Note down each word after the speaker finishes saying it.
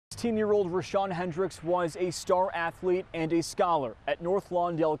16-year-old Rashawn Hendricks was a star athlete and a scholar at North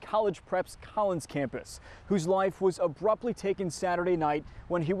Lawndale College Prep's Collins campus, whose life was abruptly taken Saturday night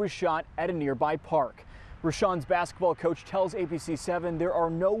when he was shot at a nearby park. Rashawn's basketball coach tells ABC7 there are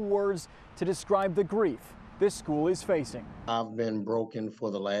no words to describe the grief this school is facing. I've been broken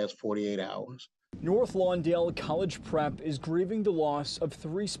for the last 48 hours. North Lawndale College Prep is grieving the loss of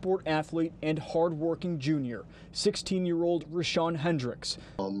three-sport athlete and hardworking junior, 16-year-old Rashawn Hendricks.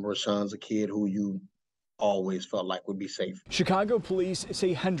 Rashawn's a kid who you always felt like would be safe. Chicago police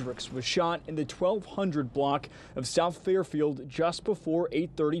say Hendricks was shot in the 1200 block of South Fairfield just before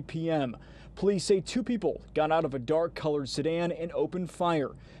 8:30 p.m. Police say two people got out of a dark-colored sedan and opened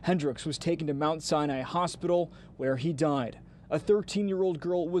fire. Hendricks was taken to Mount Sinai Hospital, where he died. A 13-year-old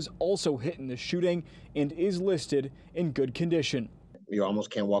girl was also hit in the shooting and is listed in good condition. You almost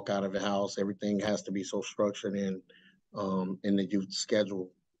can't walk out of the house. Everything has to be so structured in the youth schedule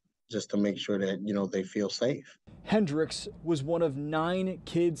just to make sure that, they feel safe. Hendricks was one of 9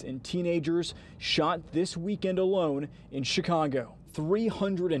 kids and teenagers shot this weekend alone in Chicago.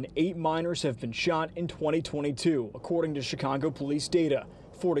 308 minors have been shot in 2022, according to Chicago police data,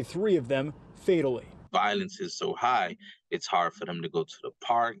 43 of them fatally. Violence is so high, it's hard for them to go to the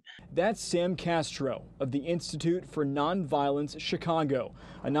park. That's Sam Castro of the Institute for Nonviolence Chicago,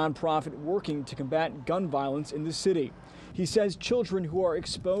 a nonprofit working to combat gun violence in the city. He says children who are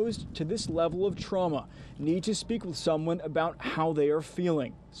exposed to this level of trauma need to speak with someone about how they are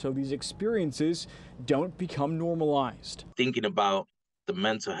feeling, so these experiences don't become normalized. Thinking about the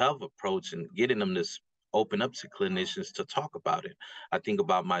mental health approach and getting them to open up to clinicians to talk about it. I think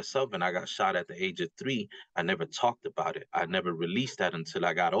about myself, and I got shot at the age of 3. I never talked about it. I never released that until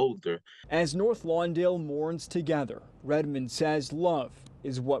I got older. As North Lawndale mourns together, Redmond says love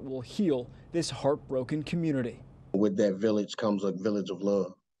is what will heal this heartbroken community. With that village comes a village of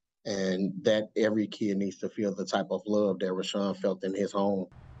love, and that every kid needs to feel the type of love that Rashawn felt in his home.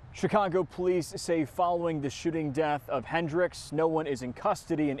 Chicago police say following the shooting death of Hendricks, no one is in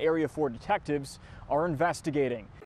custody, and Area 4 detectives are investigating.